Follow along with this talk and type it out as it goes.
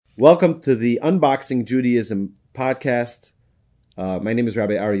Welcome to the Unboxing Judaism podcast. My name is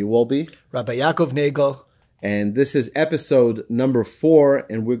Rabbi Ari Wolbe. Rabbi Yaakov Nagel. And this is episode number 4,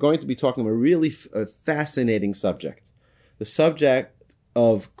 and we're going to be talking about a really fascinating subject. The subject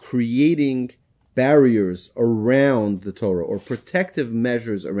of creating barriers around the Torah, or protective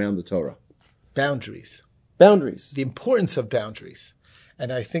measures around the Torah. Boundaries. The importance of boundaries.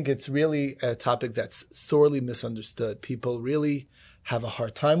 And I think it's really a topic that's sorely misunderstood. People really have a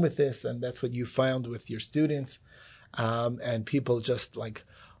hard time with this, and that's what you found with your students. And people just like,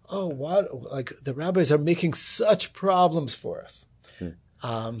 oh, what? Like the rabbis are making such problems for us.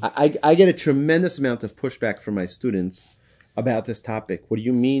 I get a tremendous amount of pushback from my students about this topic. What do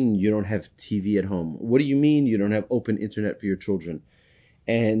you mean you don't have TV at home? What do you mean you don't have open internet for your children?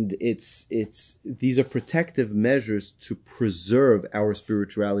 And these are protective measures to preserve our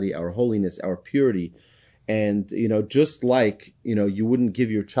spirituality, our holiness, our purity. And, just like, you wouldn't give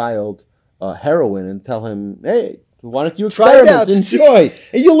your child heroin and tell him, hey, why don't you experiment, enjoy,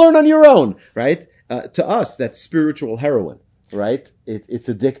 and you'll learn on your own, right? To us, that's spiritual heroin, right? It's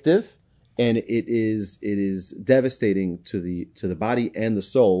addictive, and it is devastating to the body and the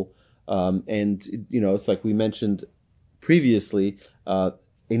soul. It's like we mentioned previously, a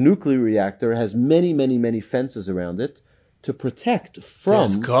nuclear reactor has many, many, many fences around it to protect from...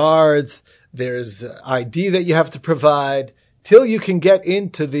 There's guards, there's ID that you have to provide. Till you can get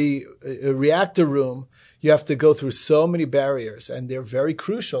into the reactor room, you have to go through so many barriers, and they're very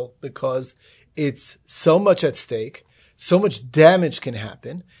crucial because it's so much at stake, so much damage can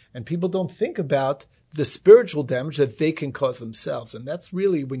happen, and people don't think about the spiritual damage that they can cause themselves. And that's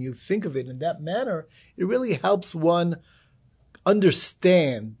really, when you think of it in that manner, it really helps one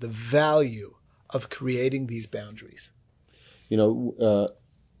understand the value of creating these boundaries.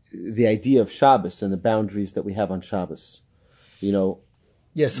 The idea of Shabbos and the boundaries that we have on Shabbos,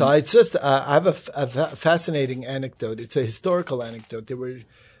 Yeah, so I have a fascinating anecdote. It's a historical anecdote.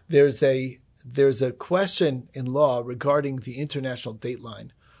 There's a question in law regarding the international date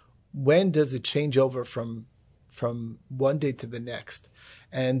line. When does it change over from one day to the next?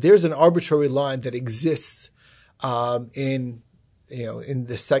 And there's an arbitrary line that exists in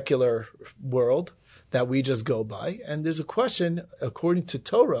the secular world that we just go by. And there's a question, according to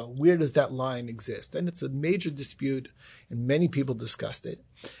Torah, where does that line exist? And it's a major dispute, and many people discussed it.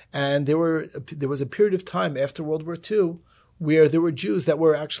 And there was a period of time after World War II where there were Jews that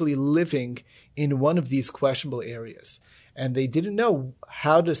were actually living in one of these questionable areas. And they didn't know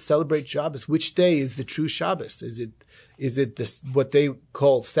how to celebrate Shabbos. Which day is the true Shabbos? Is it what they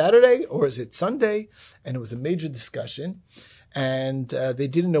call Saturday, or is it Sunday? And it was a major discussion. And they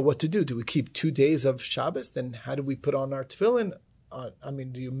didn't know what to do. Do we keep 2 days of Shabbos? Then how do we put on our tefillin?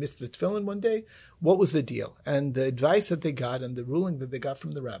 Do you miss the tefillin one day? What was the deal? And the advice that they got and the ruling that they got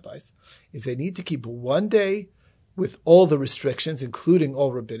from the rabbis is they need to keep 1 day with all the restrictions, including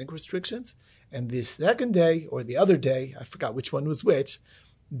all rabbinic restrictions. And the second day, or the other day, I forgot which one was which,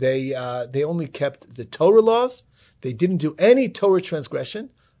 they only kept the Torah laws. They didn't do any Torah transgression,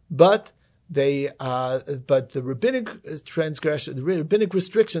 but the rabbinic transgression, the rabbinic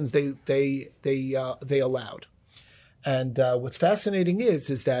restrictions, they allowed. And what's fascinating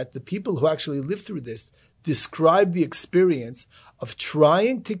is that the people who actually lived through this describe the experience of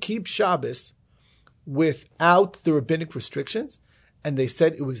trying to keep Shabbos without the rabbinic restrictions. And they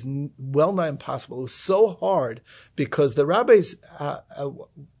said it was well nigh impossible. It was so hard because the rabbis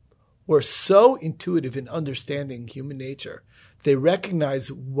were so intuitive in understanding human nature. They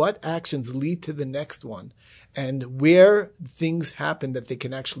recognize what actions lead to the next one and where things happen that they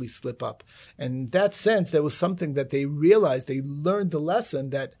can actually slip up. And in that sense, there was something that they realized. They learned the lesson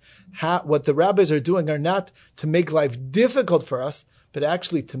that what the rabbis are doing are not to make life difficult for us, but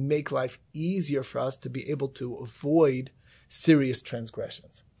actually to make life easier for us to be able to avoid serious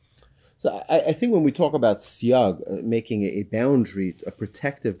transgressions. So I think when we talk about siyag, making a boundary, a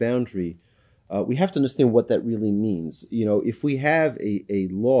protective boundary, we have to understand what that really means. If we have a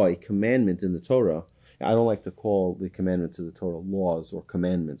law, a commandment in the Torah, I don't like to call the commandments of the Torah laws or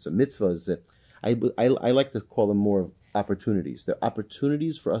commandments or mitzvahs. I like to call them more opportunities. They're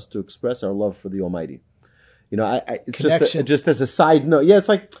opportunities for us to express our love for the Almighty. Just as a side note, it's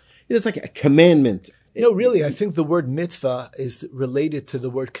like a commandment. Really, I think the word mitzvah is related to the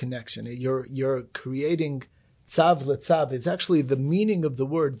word connection. You're creating tzav letzav. It's actually the meaning of the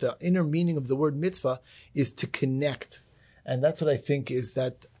word, the inner meaning of the word mitzvah is to connect. And that's what I think is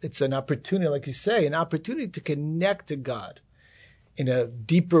that it's an opportunity, like you say, an opportunity to connect to God in a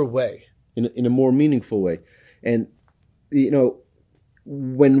deeper way. In a more meaningful way. And,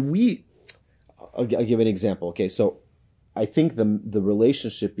 when I'll give an example. Okay, so I think the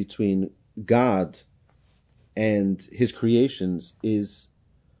relationship between God and his creations is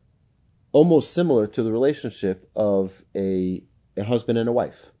almost similar to the relationship of a husband and a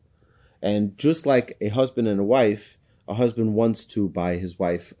wife. And just like a husband and a husband wants to buy his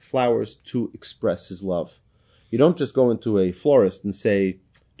wife flowers to express his love. You don't just go into a florist and say,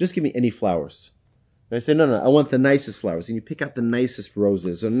 just give me any flowers. And I say, no, I want the nicest flowers. And you pick out the nicest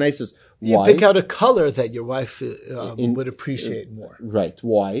roses or the nicest. You pick out a color that your wife would appreciate more. Right.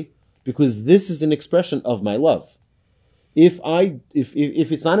 Why? Because this is an expression of my love. If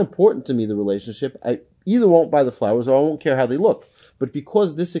it's not important to me, the relationship, I either won't buy the flowers or I won't care how they look. But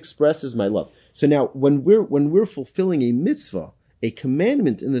because this expresses my love. So now, when we're fulfilling a mitzvah, a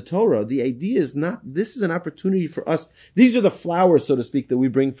commandment in the Torah, the idea is not, this is an opportunity for us. These are the flowers, so to speak, that we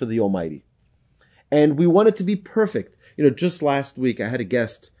bring for the Almighty. And we want it to be perfect. Just last week, I had a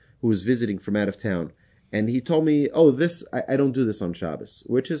guest who was visiting from out of town. And he told me, I don't do this on Shabbos,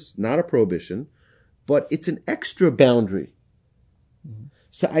 which is not a prohibition, but it's an extra boundary. Mm-hmm.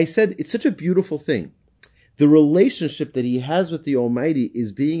 So I said, it's such a beautiful thing. The relationship that he has with the Almighty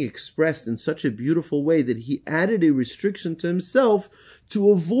is being expressed in such a beautiful way that he added a restriction to himself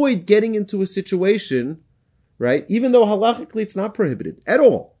to avoid getting into a situation, right? Even though halachically it's not prohibited at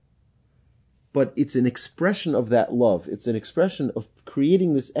all. But it's an expression of that love. It's an expression of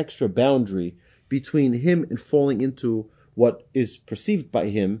creating this extra boundary between him and falling into what is perceived by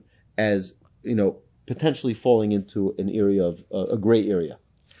him as, potentially falling into an area of a gray area.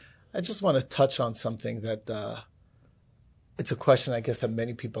 I just want to touch on something that it's a question I guess that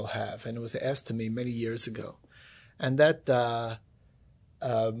many people have, and it was asked to me many years ago, and that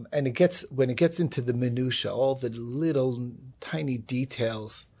when it gets into the minutia, all the little tiny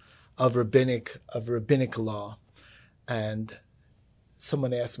details of rabbinic law, and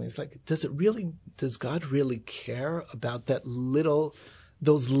someone asked me, it's like, does God really care about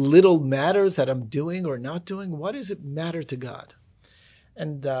those little matters that I'm doing or not doing? What does it matter to God?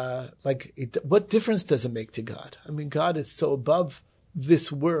 And what difference does it make to God? I mean, God is so above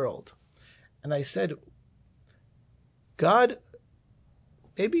this world. And I said, God,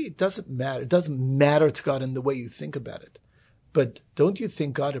 maybe it doesn't matter. It doesn't matter to God in the way you think about it. But don't you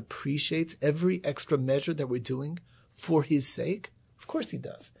think God appreciates every extra measure that we're doing for his sake? Of course he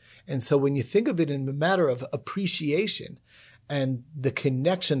does. And so when you think of it in a matter of appreciation and the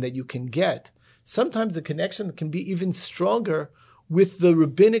connection that you can get, sometimes the connection can be even stronger with the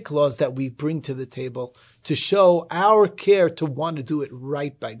rabbinic laws that we bring to the table to show our care to want to do it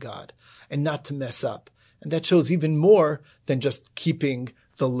right by God and not to mess up. And that shows even more than just keeping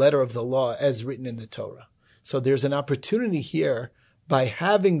the letter of the law as written in the Torah. So there's an opportunity here by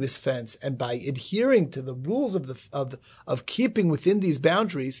having this fence and by adhering to the rules of keeping within these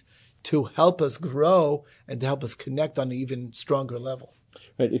boundaries to help us grow and to help us connect on an even stronger level.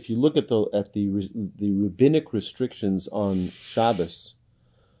 Right. If you look at the rabbinic restrictions on Shabbos,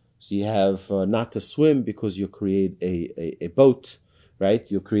 so you have not to swim because you'll create a boat, right?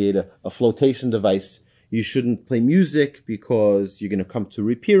 You'll create a flotation device. You shouldn't play music because you're going to come to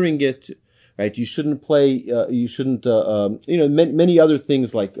repairing it, right? You shouldn't play. Many other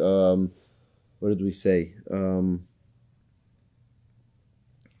things like what did we say?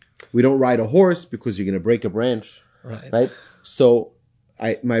 We don't ride a horse because you're going to break a branch, right? So.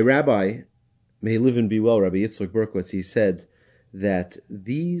 My rabbi, may he live and be well, Rabbi Yitzchak Berkowitz, he said that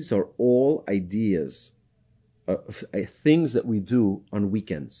these are all ideas, things that we do on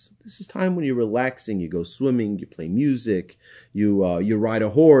weekends. This is time when you're relaxing, you go swimming, you play music, you ride a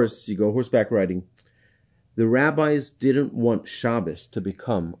horse, you go horseback riding. The rabbis didn't want Shabbos to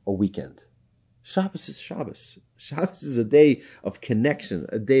become a weekend. Shabbos is Shabbos. Shabbos is a day of connection,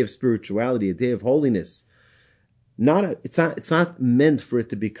 a day of spirituality, a day of holiness. It's not meant for it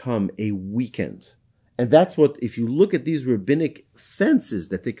to become a weekend. And that's what, if you look at these rabbinic fences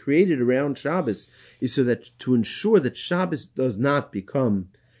that they created around Shabbos, is so that to ensure that Shabbos does not become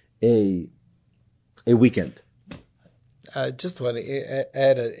a weekend. I just want to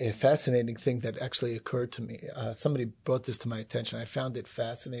add a fascinating thing that actually occurred to me. Somebody brought this to my attention. I found it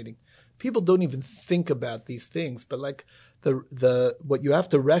fascinating. People don't even think about these things, but like what you have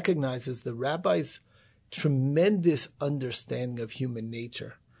to recognize is the rabbis' tremendous understanding of human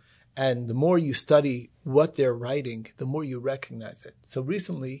nature. And the more you study what they're writing, the more you recognize it. So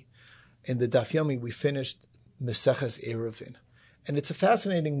recently, in the Daf Yomi, we finished Meseches Eruvin. And it's a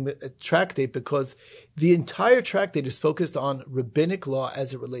fascinating tractate because the entire tractate is focused on rabbinic law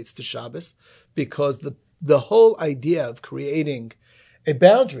as it relates to Shabbos, because the whole idea of creating a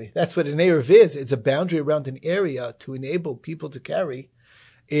boundary, that's what an Eruv is, it's a boundary around an area to enable people to carry,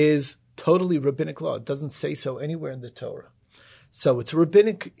 is totally rabbinic law. It doesn't say so anywhere in the Torah. So it's a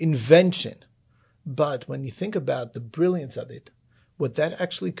rabbinic invention. But when you think about the brilliance of it, what that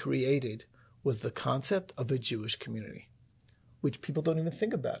actually created was the concept of a Jewish community, which people don't even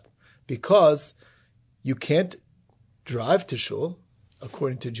think about, because you can't drive to shul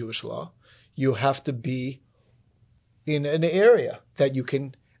according to Jewish law. You have to be in an area that you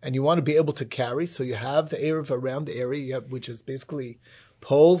can, and you want to be able to carry. So you have the Eruv around the area, which is basically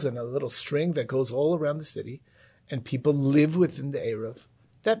poles and a little string that goes all around the city, and people live within the Eruv.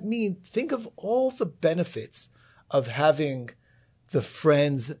 That means, think of all the benefits of having the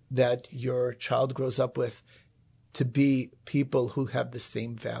friends that your child grows up with to be people who have the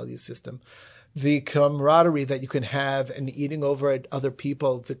same value system. The camaraderie that you can have and eating over at other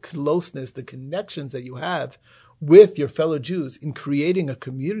people, the closeness, the connections that you have with your fellow Jews in creating a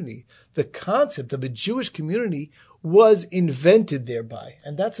community. The concept of a Jewish community was invented thereby.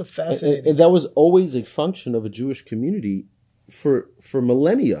 And that's a fascinating... And that was always a function of a Jewish community for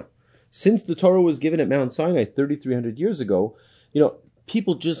millennia. Since the Torah was given at Mount Sinai 3,300 years ago,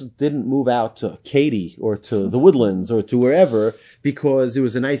 people just didn't move out to Katy or to the Woodlands or to wherever because it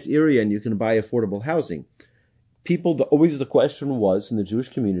was a nice area and you can buy affordable housing. Always the question was in the Jewish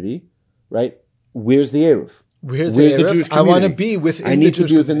community, right? Where's the Eruv? Where's the Jewish community? I want to be within the Jewish community. I need to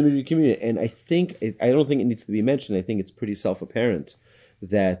be within the community. And I don't think it needs to be mentioned. I think it's pretty self-apparent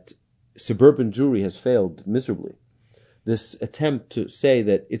that suburban Jewry has failed miserably. This attempt to say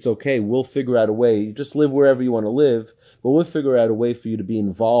that it's okay, we'll figure out a way, you just live wherever you want to live, but we'll figure out a way for you to be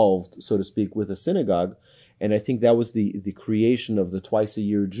involved, so to speak, with a synagogue. And I think that was the creation of the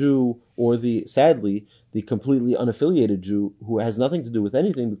twice-a-year Jew, or sadly, the completely unaffiliated Jew who has nothing to do with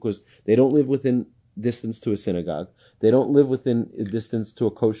anything because they don't live within distance to a synagogue. They don't live within a distance to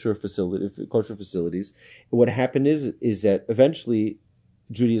a kosher facilities. And what happened is that eventually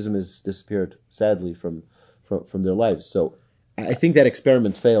Judaism has disappeared, sadly, from their lives. So I think that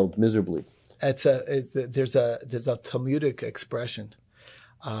experiment failed miserably. There's a Talmudic expression.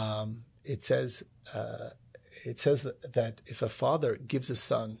 It says that if a father gives a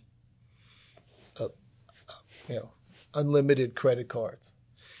son unlimited credit cards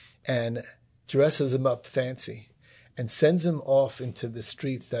and dresses him up fancy and sends him off into the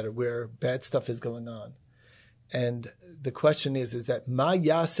streets where bad stuff is going on, and the question is that ma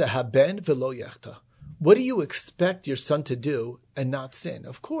yasa haben velo yachta. What do you expect your son to do and not sin?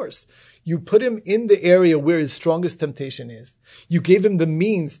 Of course, you put him in the area where his strongest temptation is. You gave him the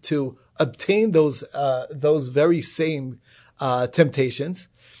means to obtain those very same temptations,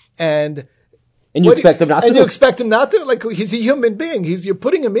 and you expect him not to. And you expect him not to. Like, he's a human being. You're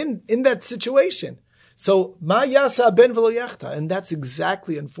putting him in that situation. So ma yasa ben v'lo yachta, and that's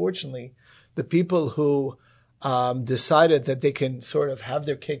exactly, unfortunately, the people who decided that they can sort of have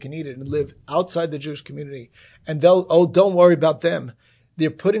their cake and eat it and live outside the Jewish community. And don't worry about them. They're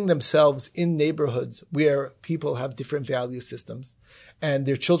putting themselves in neighborhoods where people have different value systems and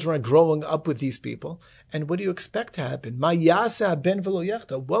their children are growing up with these people. And what do you expect to happen? Ma yasa ben v'lo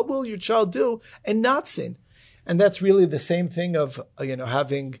yachta. What will your child do and not sin? And that's really the same thing of,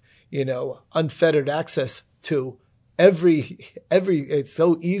 having, unfettered access to every, it's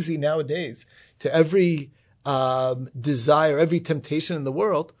so easy nowadays, to every desire, every temptation in the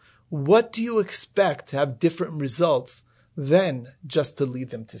world. What do you expect to have different results than just to lead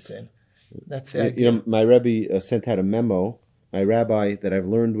them to sin? That's the idea. My Rebbe sent out a memo. My rabbi that I've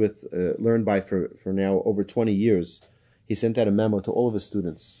learned by for now over 20 years, he sent out a memo to all of his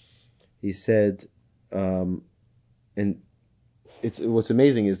students. He said, what's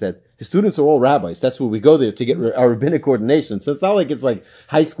amazing is that his students are all rabbis. That's where we go there to get our rabbinic ordination. So it's not like it's like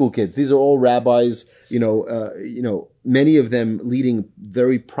high school kids. These are all rabbis, many of them leading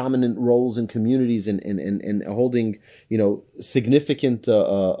very prominent roles in communities and holding, significant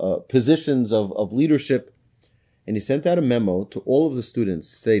positions of leadership. And he sent out a memo to all of the students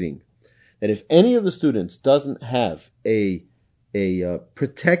stating that if any of the students doesn't have a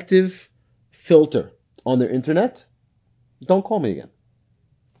protective filter on their internet, don't call me again.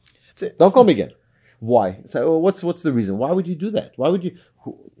 That's it. Don't call me again. Why? So what's the reason? Why would you do that? Why would you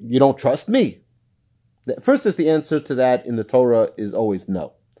don't trust me? First is the answer to that in the Torah is always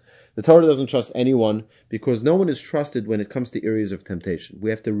no. The Torah doesn't trust anyone because no one is trusted when it comes to areas of temptation. We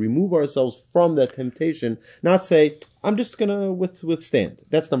have to remove ourselves from that temptation, not say, I'm just going to withstand.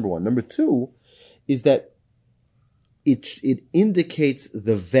 That's number one. Number two is that it indicates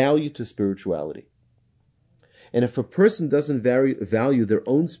the value to spirituality. And if a person doesn't value their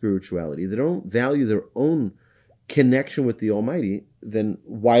own spirituality, they don't value their own connection with the Almighty, then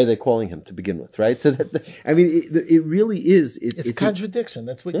why are they calling him to begin with, right? So it really is. It's a contradiction.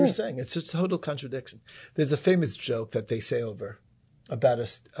 That's what you're saying. It's just a total contradiction. There's a famous joke that they say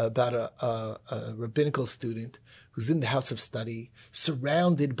about a rabbinical student who's in the house of study,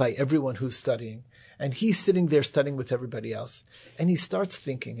 surrounded by everyone who's studying, and he's sitting there studying with everybody else, and he starts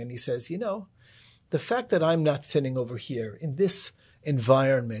thinking, and he says, the fact that I'm not sitting over here in this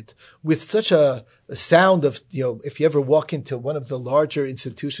environment with such a sound of, if you ever walk into one of the larger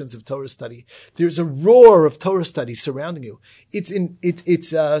institutions of Torah study, there's a roar of Torah study surrounding you. It's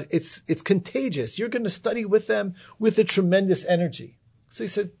contagious. You're going to study with them with a tremendous energy. So he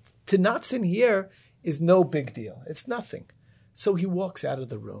said, to not sit here is no big deal. It's nothing. So he walks out of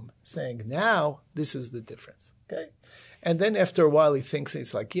the room saying, now this is the difference. Okay. And then after a while he thinks,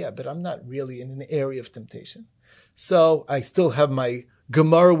 he's like, yeah, but I'm not really in an area of temptation. So I still have my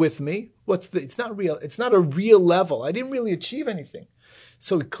Gemara with me. It's not real. It's not a real level. I didn't really achieve anything.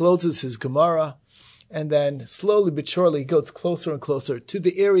 So he closes his Gemara, and then slowly but surely he goes closer and closer to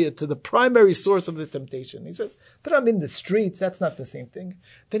the area, to the primary source of the temptation. He says, but I'm in the streets. That's not the same thing.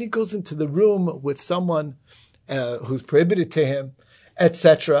 Then he goes into the room with someone who's prohibited to him,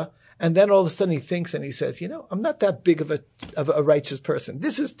 etc. And then all of a sudden he thinks and he says, I'm not that big of a righteous person.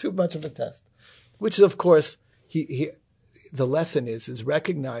 This is too much of a test, which is, of course, the lesson is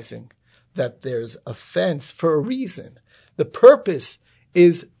recognizing that there's offense for a reason. The purpose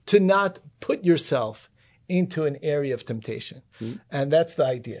is to not put yourself into an area of temptation. Mm-hmm. And that's the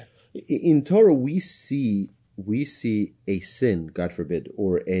idea. In Torah, we see a sin, God forbid,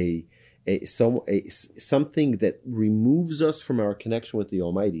 or something that removes us from our connection with the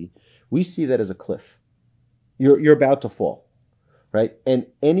Almighty. We see that as a cliff. You're about to fall, right? And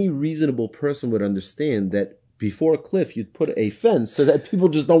any reasonable person would understand that before a cliff, you'd put a fence so that people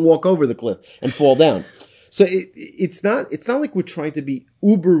just don't walk over the cliff and fall down. So it's not like we're trying to be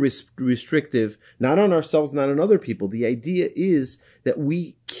uber restrictive, not on ourselves, not on other people. The idea is that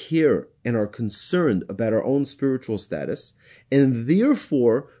we care and are concerned about our own spiritual status, and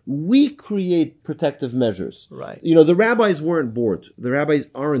therefore we create protective measures. Right. The rabbis weren't bored. The rabbis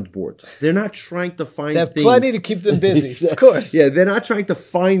aren't bored. They're not trying to find things. They have plenty to keep them busy, of course. Yeah, they're not trying to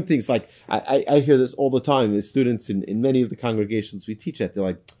find things. Like, I hear this all the time. As students in many of the congregations we teach at, they're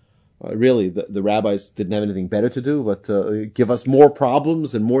like, really, the rabbis didn't have anything better to do but give us more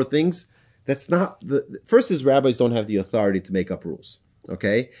problems and more things. That's not first is rabbis don't have the authority to make up rules.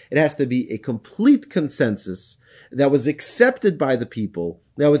 Okay? It has to be a complete consensus that was accepted by the people,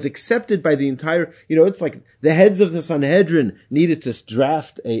 that was accepted by the entire, it's like the heads of the Sanhedrin needed to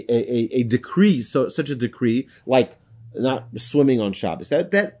draft a decree, such a decree, like not swimming on Shabbos,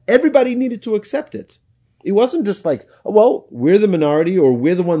 that everybody needed to accept it. It wasn't just like, well, we're the minority or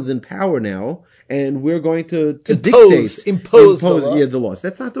we're the ones in power now, and we're going to impose the laws.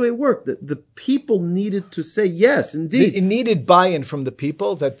 That's not the way it worked. The people needed to say yes, indeed. It needed buy-in from the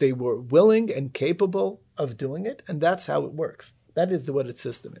people that they were willing and capable of doing it, and that's how it works. That is what its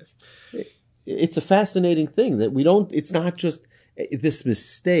system is. It's a fascinating thing that we don't. It's not just this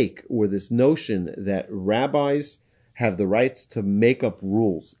mistake or this notion that rabbis have the rights to make up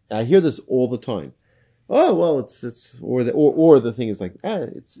rules. I hear this all the time. Oh well, it's the thing is like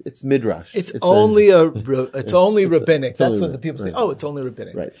it's midrash. It's only rabbinic. That's what the people say. Right. Oh, it's only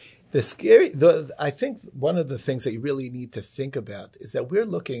rabbinic. Right. I think one of the things that you really need to think about is that we're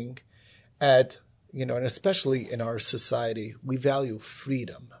looking at, and especially in our society, we value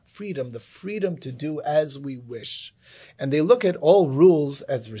freedom, the freedom to do as we wish, and they look at all rules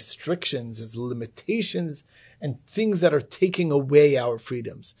as restrictions, as limitations, and things that are taking away our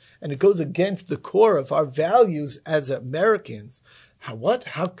freedoms. And it goes against the core of our values as Americans.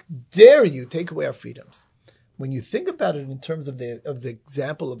 How dare you take away our freedoms? When you think about it in terms of the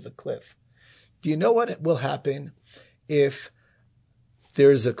example of the cliff, do you know what will happen if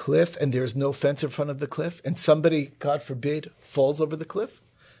there's a cliff and there's no fence in front of the cliff and somebody, God forbid, falls over the cliff?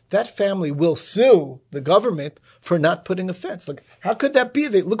 That family will sue the government for not putting a fence. Like, how could that be?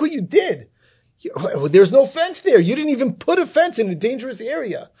 Look what you did. There's no fence there. You didn't even put a fence in a dangerous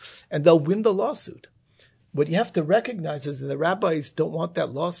area. And they'll win the lawsuit. What you have to recognize is that the rabbis don't want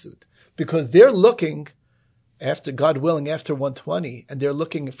that lawsuit because they're looking, after God willing, after 120, and they're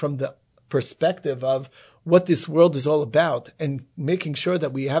looking from the perspective of what this world is all about and making sure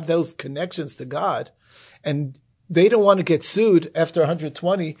that we have those connections to God. And they don't want to get sued after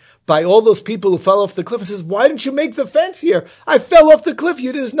 120 by all those people who fell off the cliff and says, why didn't you make the fence here? I fell off the cliff.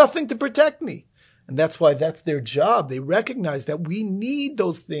 There's nothing to protect me. And that's why that's their job. They recognize that we need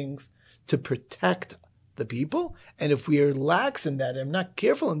those things to protect the people. And if we are lax in that and not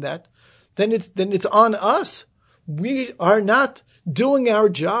careful in that, then it's on us. we are not doing our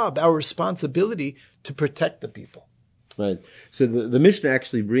job, our responsibility to protect the people. Right. So the Mishnah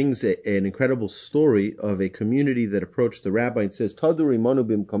actually brings an incredible story of a community that approached the rabbi and says, Taduri manu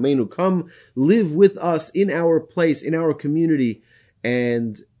bimkamenu, come live with us in our place, in our community.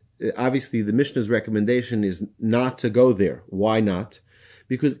 And obviously the Mishnah's recommendation is not to go there. Why not?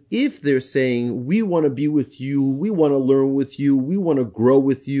 Because if they're saying, we want to be with you, we want to learn with you, we want to grow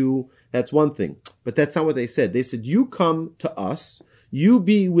with you, that's one thing. But that's not what they said. They said, you come to us, you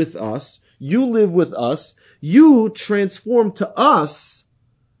be with us, you live with us, you transform to us,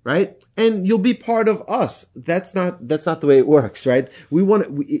 right? And you'll be part of us. That's not the way it works, right? I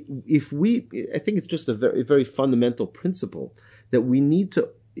think it's just a very, very fundamental principle that we need to,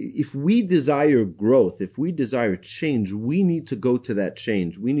 if we desire growth, if we desire change, we need to go to that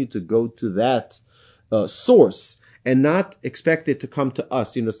change. We need to go to that source and not expect it to come to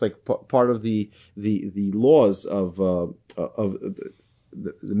us. It's like part of the laws of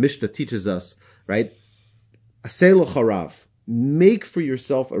the Mishnah teaches us, right? Aseh l'charav, make for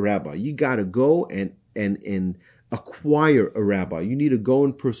yourself a rabbi. You got to go and acquire a rabbi. You need to go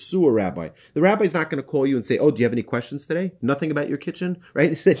and pursue a rabbi. The rabbi's not going to call you and say, "Oh, do you have any questions today? Nothing about your kitchen?"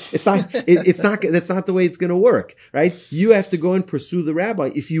 Right? It's not. That's not the way it's going to work, right? You have to go and pursue the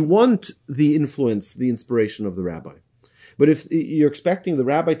rabbi if you want the influence, the inspiration of the rabbi. But if you're expecting the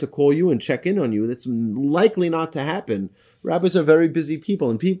rabbi to call you and check in on you, that's likely not to happen. Rabbis are very busy people,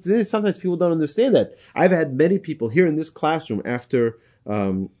 and sometimes people don't understand that. I've had many people here in this classroom after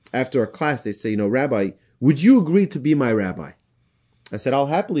a class, they say, Rabbi, would you agree to be my rabbi? I said, I'll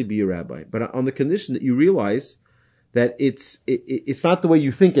happily be your rabbi, but on the condition that you realize that it's not the way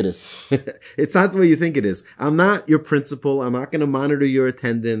you think it is. It's not the way you think it is. I'm not your principal. I'm not going to monitor your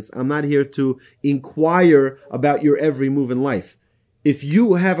attendance. I'm not here to inquire about your every move in life. If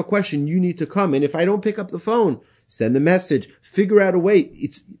you have a question, you need to come. And if I don't pick up the phone, send a message, figure out a way.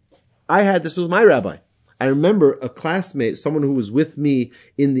 I had this with my rabbi. I remember a classmate, someone who was with me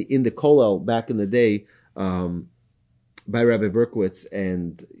in the kollel back in the day, by Rabbi Berkowitz,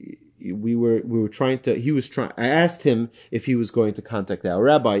 and I asked him if he was going to contact our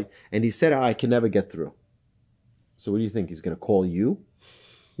rabbi, and he said, I can never get through. So what do you think? He's going to call you?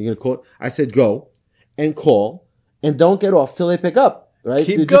 You're going to call? I said, go and call, and don't get off till they pick up. Right?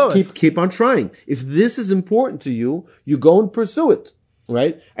 Keep going. Keep on trying. If this is important to you, you go and pursue it.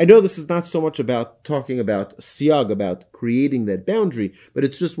 Right? I know this is not so much about talking about siyag, about creating that boundary, but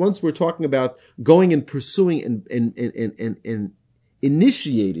it's just once we're talking about going and pursuing and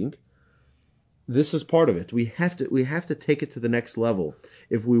initiating, this is part of it. We have to take it to the next level.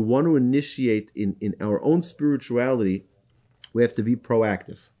 If we want to initiate in our own spirituality, we have to be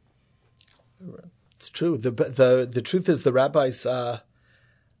proactive. It's true. The truth is the rabbis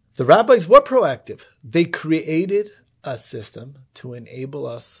were proactive. They created a system to enable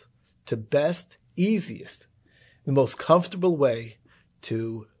us to best, easiest, the most comfortable way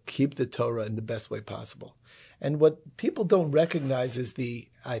to keep the Torah in the best way possible. And what people don't recognize is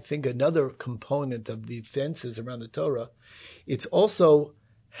I think another component of the fences around the Torah, it's also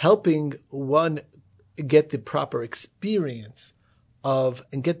helping one get the proper experience of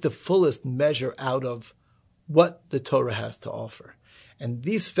and get the fullest measure out of what the Torah has to offer. And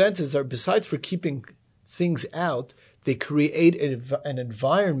these fences are, besides for keeping things out, they create an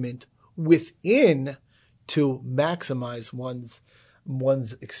environment within to maximize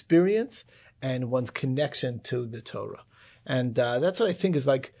one's experience and one's connection to the Torah. And that's what I think is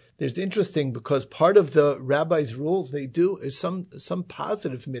there's interesting, because part of the rabbis' rules they do is some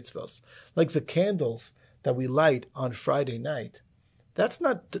positive mitzvahs, like the candles that we light on Friday night. That's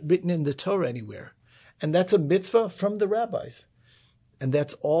not written in the Torah anywhere. And that's a mitzvah from the rabbis. And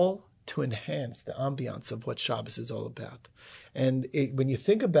that's all to enhance the ambiance of what Shabbos is all about. And when you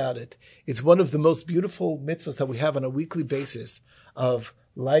think about it, it's one of the most beautiful mitzvahs that we have on a weekly basis of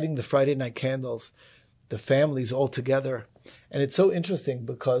lighting the Friday night candles, the families all together. And it's so interesting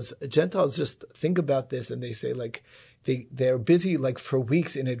because Gentiles just think about this and they say they're busy for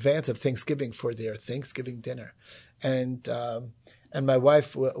weeks in advance of Thanksgiving for their Thanksgiving dinner. And my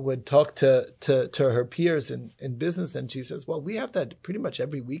wife would talk to her peers in business, and she says, well, we have that pretty much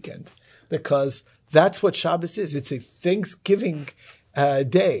every weekend because that's what Shabbos is. It's a Thanksgiving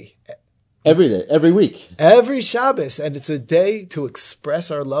day. Every day, every week. Every Shabbos. And it's a day to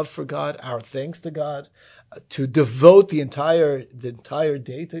express our love for God, our thanks to God, to devote the entire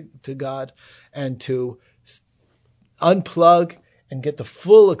day to God, and to unplug and get the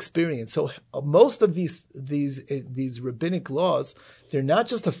full experience. So most of these rabbinic laws, they're not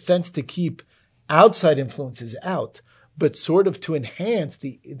just a fence to keep outside influences out, but sort of to enhance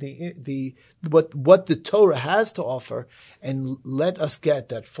what the Torah has to offer and let us get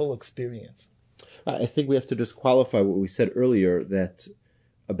that full experience. I think we have to just qualify what we said earlier, that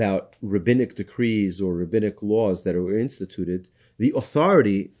about rabbinic decrees or rabbinic laws that were instituted, the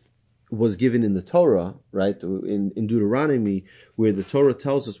authority was given in the Torah, right? In Deuteronomy, where the Torah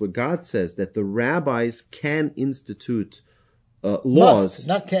tells us, what God says, that the rabbis can institute laws. Must,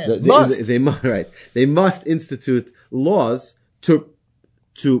 not can. They must, right? They must institute laws to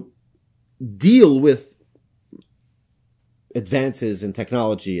deal with advances in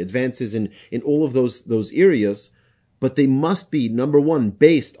technology, advances in all of those areas. But they must be, number one,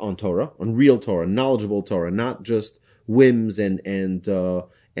 based on Torah, on real Torah, knowledgeable Torah, not just whims and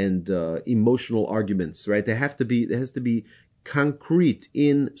emotional arguments, right? There has to be concrete,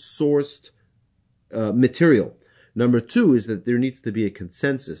 in-sourced material. Number two is that there needs to be a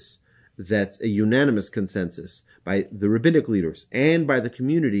consensus, that's a unanimous consensus by the rabbinic leaders and by the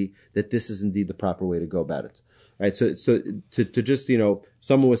community that this is indeed the proper way to go about it. Right, so to just,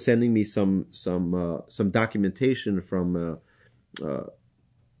 someone was sending me some documentation from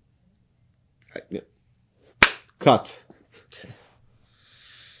cut.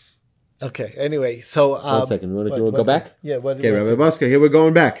 Okay. Anyway, so 1 second. You want to go back? Yeah. Okay, Rabbi Boska, here we're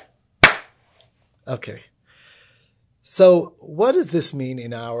going back. Okay. So, what does this mean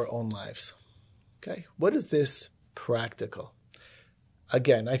in our own lives? Okay, what is this practical?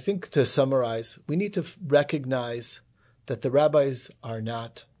 Again, I think to summarize, we need to recognize that the rabbis are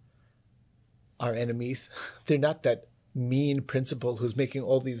not our enemies. They're not that mean principal who's making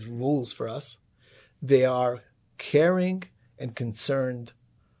all these rules for us. They are caring and concerned,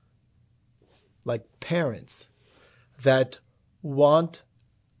 like parents that want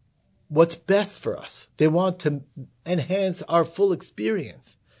what's best for us. They want to enhance our full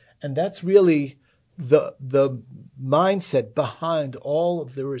experience. And that's really the mindset behind all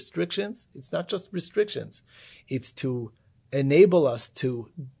of the restrictions. It's not just restrictions. It's to enable us to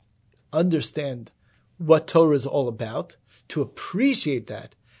understand what Torah is all about, to appreciate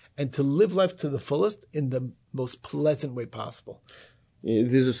that, and to live life to the fullest in the most pleasant way possible.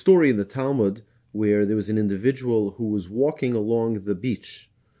 There's a story in the Talmud where there was an individual who was walking along the beach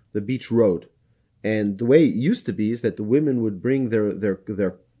road. And the way it used to be is that the women would bring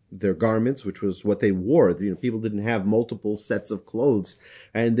their garments, which was what they wore. People didn't have multiple sets of clothes,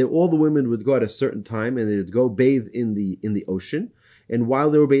 and all the women would go at a certain time and they would go bathe in the ocean. And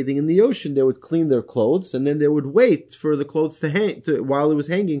while they were bathing in the ocean, they would clean their clothes, and then they would wait for the clothes to hang while it was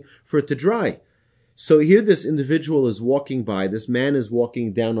hanging for it to dry. So here, this individual is walking by. This man is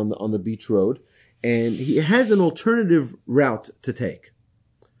walking down on the beach road, and he has an alternative route to take.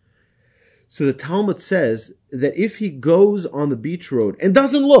 So the Talmud says that if he goes on the beach road and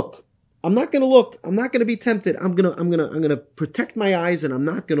doesn't look, I'm not going to look. I'm not going to be tempted. I'm going to protect my eyes, and I'm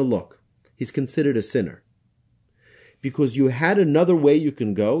not going to look. He's considered a sinner. Because you had another way you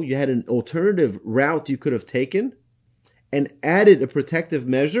can go. You had an alternative route you could have taken and added a protective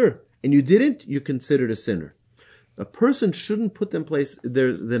measure, and you didn't, you're considered a sinner. A person shouldn't put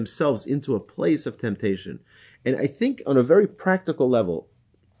themselves into a place of temptation. And I think on a very practical level,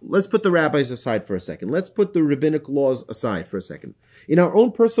 let's put the rabbis aside for a second. Let's put the rabbinic laws aside for a second. In our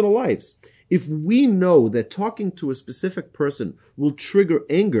own personal lives, if we know that talking to a specific person will trigger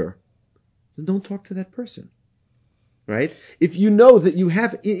anger, then don't talk to that person. Right? If you know that you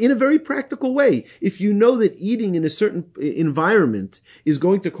have, in a very practical way, if you know that eating in a certain environment is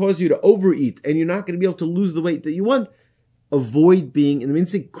going to cause you to overeat and you're not going to be able to lose the weight that you want, avoid being, and I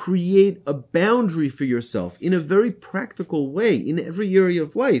mean, create a boundary for yourself in a very practical way in every area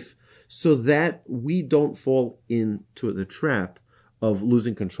of life so that we don't fall into the trap of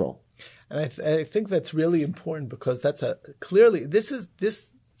losing control. And I think that's really important because that's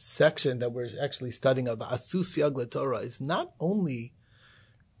this section that we're actually studying of Asus Yag Torah is not only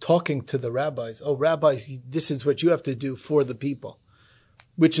talking to the rabbis. Oh, rabbis, this is what you have to do for the people,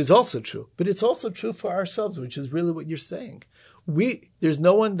 which is also true. But it's also true for ourselves, which is really what you're saying. There's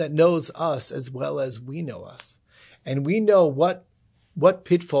no one that knows us as well as we know us. And we know what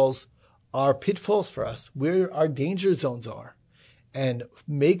pitfalls are pitfalls for us, where our danger zones are. And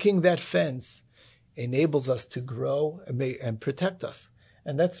making that fence enables us to grow and protect us.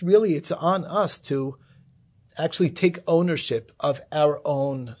 And that's really, it's on us to actually take ownership of our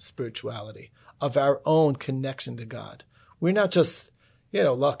own spirituality, of our own connection to God. We're not just,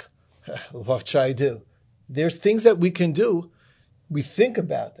 look, what should I do? There's things that we can do, we think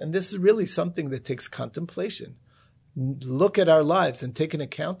about, and this is really something that takes contemplation. Look at our lives and take an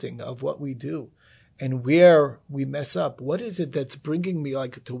accounting of what we do and where we mess up. What is it that's bringing me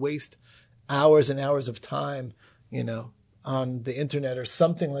to waste hours and hours of time on the internet or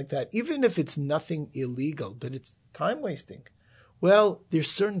something like that, even if it's nothing illegal, but it's time wasting. Well,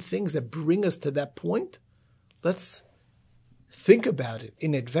 there's certain things that bring us to that point. Let's think about it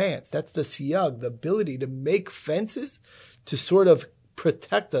in advance. That's the siyag, the ability to make fences to sort of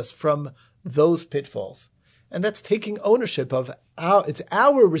protect us from those pitfalls. And that's taking ownership of it's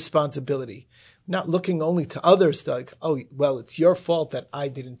our responsibility, not looking only to others like, oh, well, it's your fault that I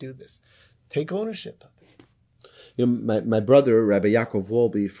didn't do this. Take ownership. My brother, Rabbi Yaakov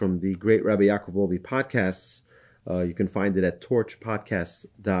Wolbe, from the great Rabbi Yaakov Wolbe podcasts, you can find it at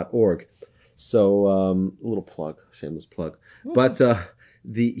torchpodcasts.org. So, a little plug, shameless plug. But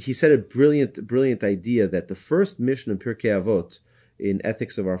he said a brilliant idea that the first mission in Pirkei Avot, in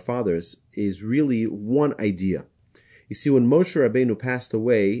Ethics of Our Fathers, is really one idea. You see, when Moshe Rabbeinu passed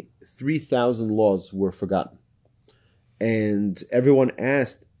away, 3,000 laws were forgotten. And everyone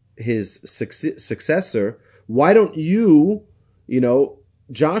asked his successor, why don't you,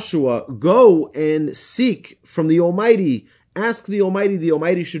 Joshua, go and seek from the Almighty, ask the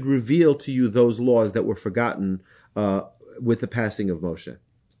Almighty should reveal to you those laws that were forgotten with the passing of Moshe.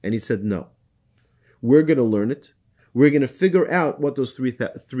 And he said, no, we're going to learn it. We're going to figure out what those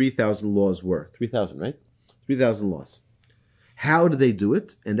 3,000 laws were. 3,000, right? 3,000 laws. How do they do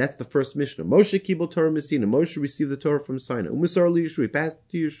it? And that's the first mission. Moshe Kibul Torah Messina. Moshe received the Torah from Sinai. Umusar Yeshua. He passed it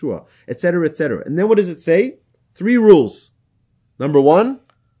to Yeshua, etc., etc. And then what does it say? 3 rules. Number 1,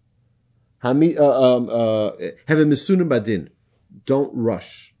 have a misunim badin. Don't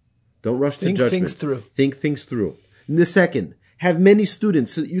rush. Don't rush to judgment. Think things through. And the second, have many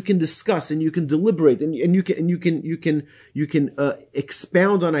students so that you can discuss and you can deliberate and you can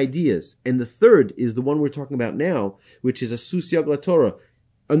expound on ideas. And the third is the one we're talking about now, which is a susyag la Torah.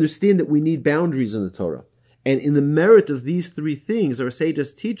 Understand that we need boundaries in the Torah. And in the merit of these 3 things, our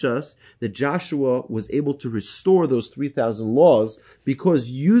sages teach us that Joshua was able to restore those 3,000 laws because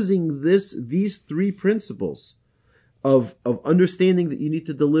using these 3 principles of understanding that you need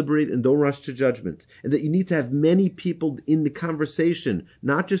to deliberate and don't rush to judgment, and that you need to have many people in the conversation,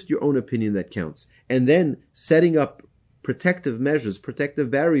 not just your own opinion that counts, and then setting up protective measures, protective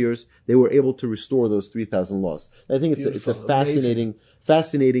barriers, they were able to restore those 3,000 laws. I think it's a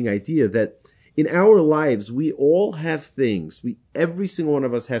fascinating idea that in our lives, we all have things, every single one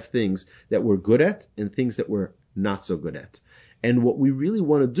of us have things that we're good at and things that we're not so good at. And what we really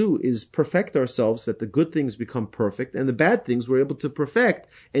want to do is perfect ourselves that the good things become perfect and the bad things we're able to perfect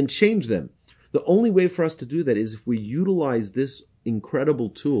and change them. The only way for us to do that is if we utilize this incredible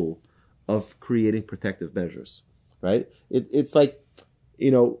tool of creating protective measures, right? It's like,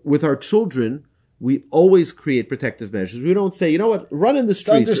 with our children, we always create protective measures. We don't say, run in the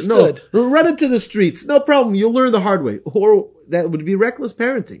streets. No, run into the streets. No problem. You'll learn the hard way. Or that would be reckless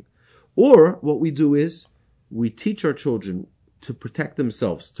parenting. Or what we do is we teach our children to protect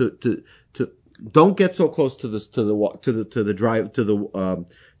themselves, to don't get so close to the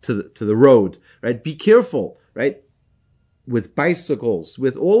road, right? Be careful, right? With bicycles,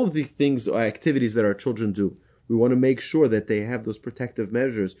 with all of the things, activities that our children do, we want to make sure that they have those protective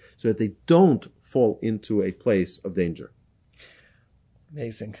measures so that they don't fall into a place of danger.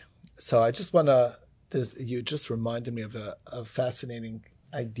 Amazing. So I just want to, you just reminded me of a fascinating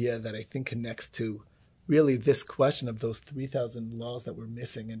idea that I think connects to really this question of those 3,000 laws that we're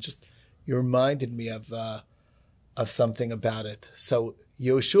missing. And just, you reminded me of something about it. So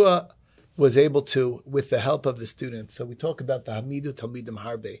Yoshua was able to, with the help of the students, so we talk about the Hamidu Talmidim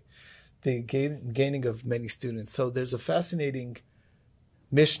Harbe, the gaining of many students. So there's a fascinating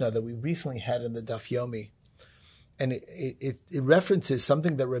Mishnah that we recently had in the Daf Yomi, and it references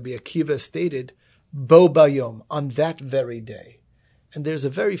something that Rabbi Akiva stated, Bo Bayom, on that very day. And there's a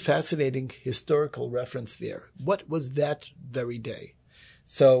very fascinating historical reference there. What was that very day?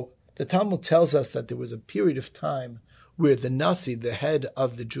 So the Talmud tells us that there was a period of time where the Nasi, the head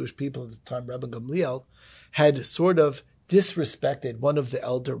of the Jewish people at the time, Rabbi Gamliel, had sort of disrespected one of the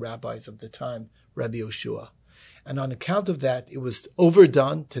elder rabbis of the time, Rabbi Yoshua. And on account of that, it was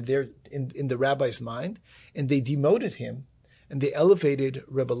overdone to in the rabbi's mind, and they demoted him, and they elevated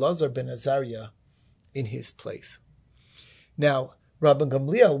Rabbi Lazar ben Azariah in his place. Now, Rabbi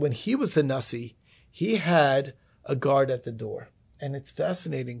Gamliel, when he was the Nasi, he had a guard at the door. And it's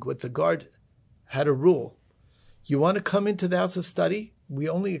fascinating what the guard had a rule. You want to come into the house of study? We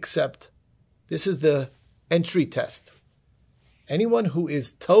only accept, this is the entry test. Anyone who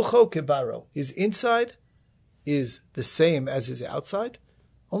is tocho kebaro, his inside is the same as his outside,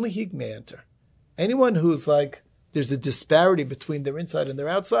 only he may enter. Anyone who's like, there's a disparity between their inside and their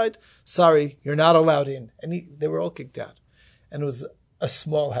outside, sorry, you're not allowed in. And they were all kicked out. And it was a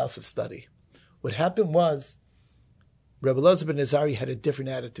small house of study. What happened was Rebbe Elazar ben Azari had a different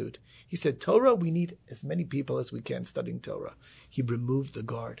attitude. He said, Torah, we need as many people as we can studying Torah. He removed the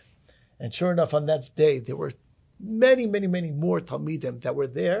guard. And sure enough, on that day, there were many, many, many more Talmidim that were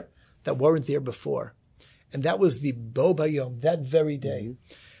there that weren't there before. And that was the Bo Bayom, that very day. Mm-hmm.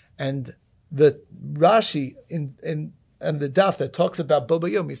 And the Rashi in the daf that talks about Bo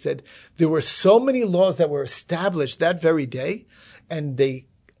Bayom, he said, there were so many laws that were established that very day, and they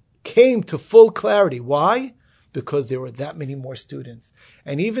came to full clarity. Why? Because there were that many more students.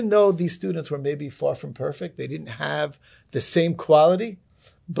 And even though these students were maybe far from perfect, they didn't have the same quality,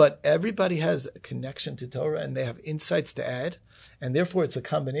 but everybody has a connection to Torah and they have insights to add. And therefore, it's a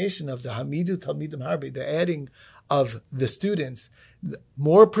combination of the Hamidu Talmidim Harbi, the adding of the students,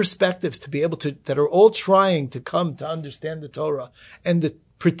 more perspectives to be able to, that are all trying to come to understand the Torah, and the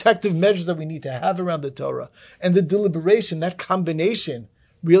protective measures that we need to have around the Torah, and the deliberation, that combination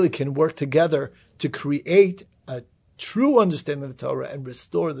really can work together to create a true understanding of the Torah and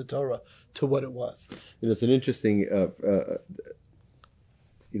restore the Torah to what it was. It's an interesting, the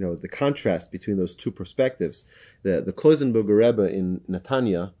contrast between those two perspectives. The Kloisenberger Rebbe in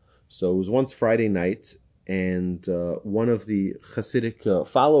Netanya, so it was once Friday night, and one of the Hasidic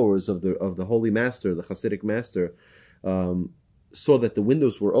followers of the Holy Master, the Hasidic Master, saw that the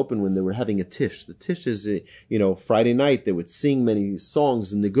windows were open when they were having a tish. The tish is, Friday night they would sing many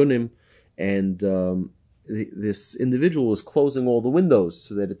songs in Nigunim, and this individual was closing all the windows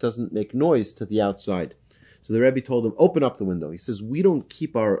so that it doesn't make noise to the outside. So the Rebbe told him, open up the window. He says, we don't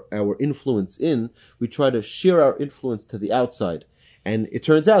keep our influence in, we try to share our influence to the outside. And it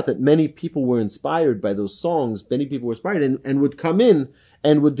turns out that many people were inspired by those songs. Many people were inspired and would come in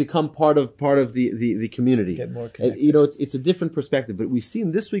and would become part of the community. Get more connected. It's a different perspective. But we see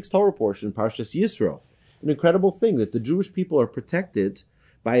in this week's Torah portion, Parshas Yisro, an incredible thing that the Jewish people are protected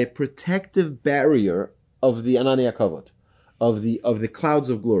by a protective barrier of the Anani HaKavod, of the clouds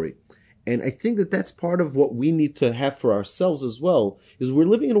of glory. And I think that that's part of what we need to have for ourselves as well, is we're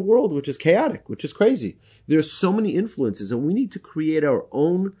living in a world which is chaotic, which is crazy. There are so many influences, and we need to create our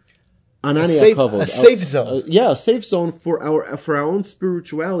own Anani HaKavod. A safe zone. A safe zone for our own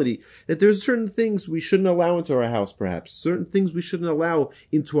spirituality. That there's certain things we shouldn't allow into our house, perhaps. Certain things we shouldn't allow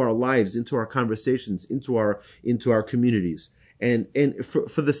into our lives, into our conversations, into our communities. And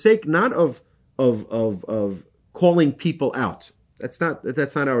for the sake not of calling people out. That's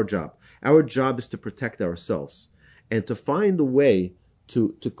not our job. Our job is to protect ourselves and to find a way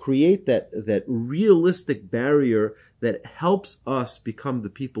to create that realistic barrier that helps us become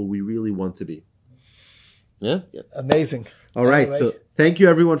the people we really want to be. Yeah? Amazing. All right. So thank you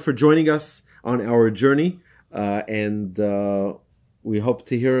everyone for joining us on our journey. And we hope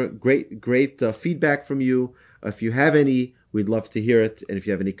to hear great feedback from you. If you have any, we'd love to hear it. And if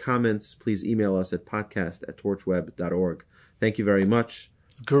you have any comments, please email us at podcast@torchweb.org. Thank you very much.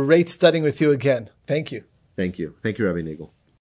 It's great studying with you again. Thank you. Thank you. Thank you, Rabbi Nagel.